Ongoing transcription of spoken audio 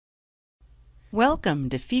Welcome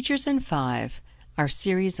to Features in 5, our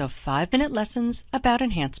series of 5-minute lessons about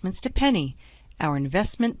enhancements to Penny, our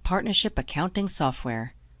investment partnership accounting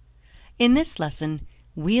software. In this lesson,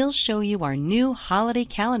 we'll show you our new holiday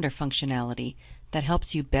calendar functionality that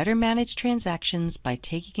helps you better manage transactions by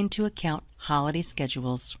taking into account holiday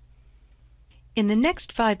schedules. In the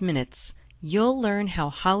next 5 minutes, you'll learn how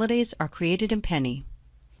holidays are created in Penny.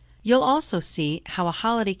 You'll also see how a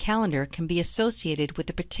holiday calendar can be associated with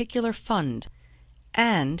a particular fund,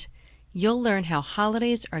 and you'll learn how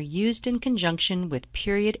holidays are used in conjunction with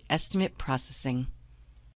period estimate processing.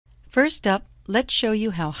 First up, let's show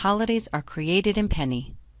you how holidays are created in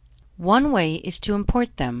Penny. One way is to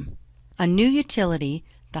import them. A new utility,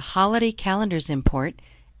 the Holiday Calendars import,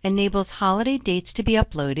 enables holiday dates to be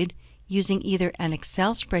uploaded using either an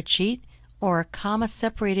Excel spreadsheet or a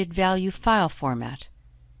comma-separated value file format.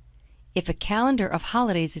 If a calendar of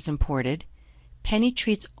holidays is imported, Penny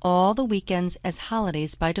treats all the weekends as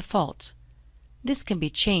holidays by default. This can be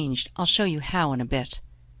changed. I'll show you how in a bit.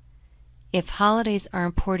 If holidays are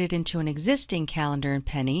imported into an existing calendar in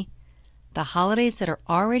Penny, the holidays that are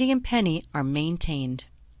already in Penny are maintained.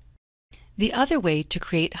 The other way to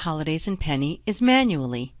create holidays in Penny is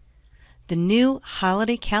manually. The new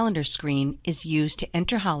Holiday Calendar screen is used to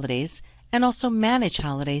enter holidays and also manage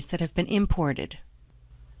holidays that have been imported.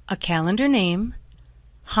 A calendar name,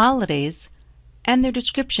 holidays, and their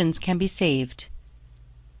descriptions can be saved.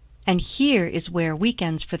 And here is where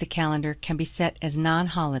weekends for the calendar can be set as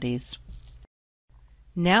non-holidays.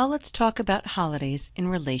 Now let's talk about holidays in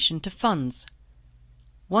relation to funds.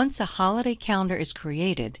 Once a holiday calendar is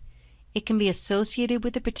created, it can be associated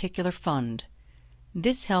with a particular fund.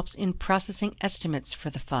 This helps in processing estimates for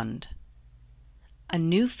the fund. A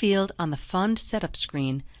new field on the Fund Setup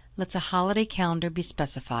screen lets a holiday calendar be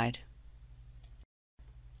specified.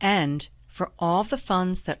 And for all the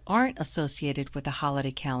funds that aren't associated with a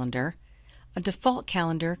holiday calendar, a default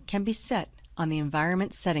calendar can be set on the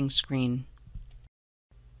Environment Settings screen.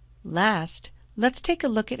 Last, let's take a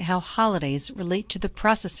look at how holidays relate to the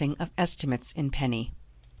processing of estimates in Penny.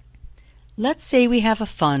 Let's say we have a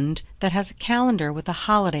fund that has a calendar with a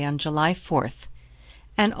holiday on July 4th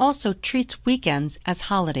and also treats weekends as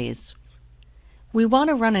holidays. We want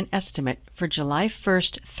to run an estimate for July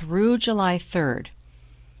 1st through July 3rd.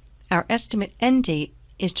 Our estimate end date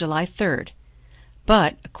is July 3rd,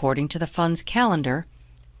 but according to the fund's calendar,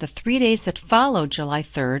 the 3 days that follow July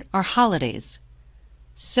 3rd are holidays.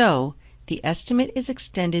 So, the estimate is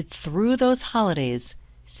extended through those holidays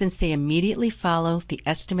since they immediately follow the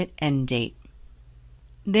estimate end date.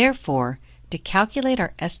 Therefore, to calculate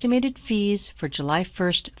our estimated fees for July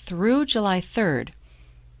 1st through July 3rd,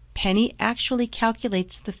 Penny actually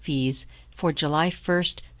calculates the fees for July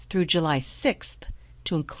 1st through July 6th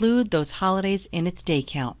to include those holidays in its day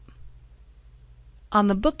count. On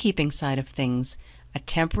the bookkeeping side of things, a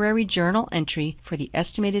temporary journal entry for the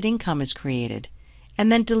estimated income is created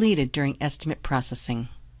and then deleted during estimate processing.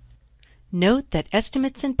 Note that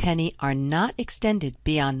estimates in Penny are not extended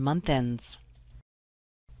beyond month ends.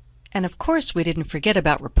 And of course, we didn't forget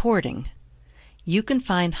about reporting. You can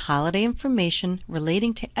find holiday information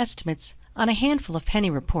relating to estimates on a handful of Penny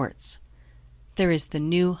reports. There is the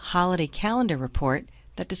new Holiday Calendar report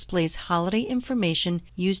that displays holiday information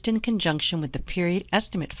used in conjunction with the period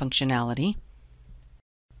estimate functionality,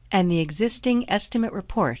 and the existing estimate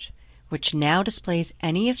report, which now displays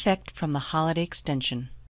any effect from the holiday extension.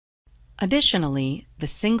 Additionally, the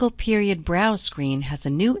Single Period Browse screen has a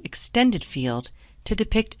new extended field to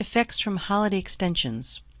depict effects from holiday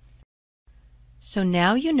extensions. So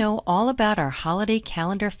now you know all about our holiday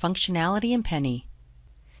calendar functionality in Penny.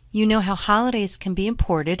 You know how holidays can be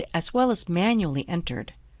imported as well as manually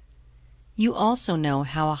entered. You also know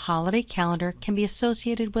how a holiday calendar can be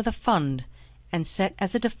associated with a fund and set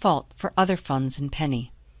as a default for other funds in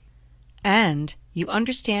Penny. And you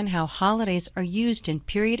understand how holidays are used in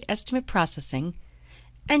period estimate processing,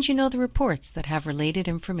 and you know the reports that have related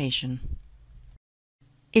information.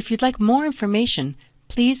 If you'd like more information,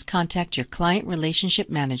 please contact your Client Relationship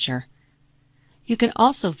Manager. You can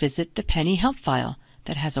also visit the Penny Help file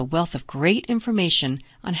that has a wealth of great information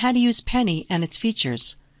on how to use Penny and its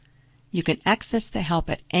features. You can access the help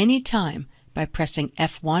at any time by pressing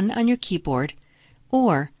F1 on your keyboard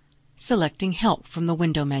or selecting Help from the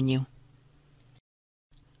window menu.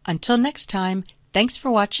 Until next time, thanks for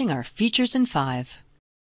watching our Features in 5.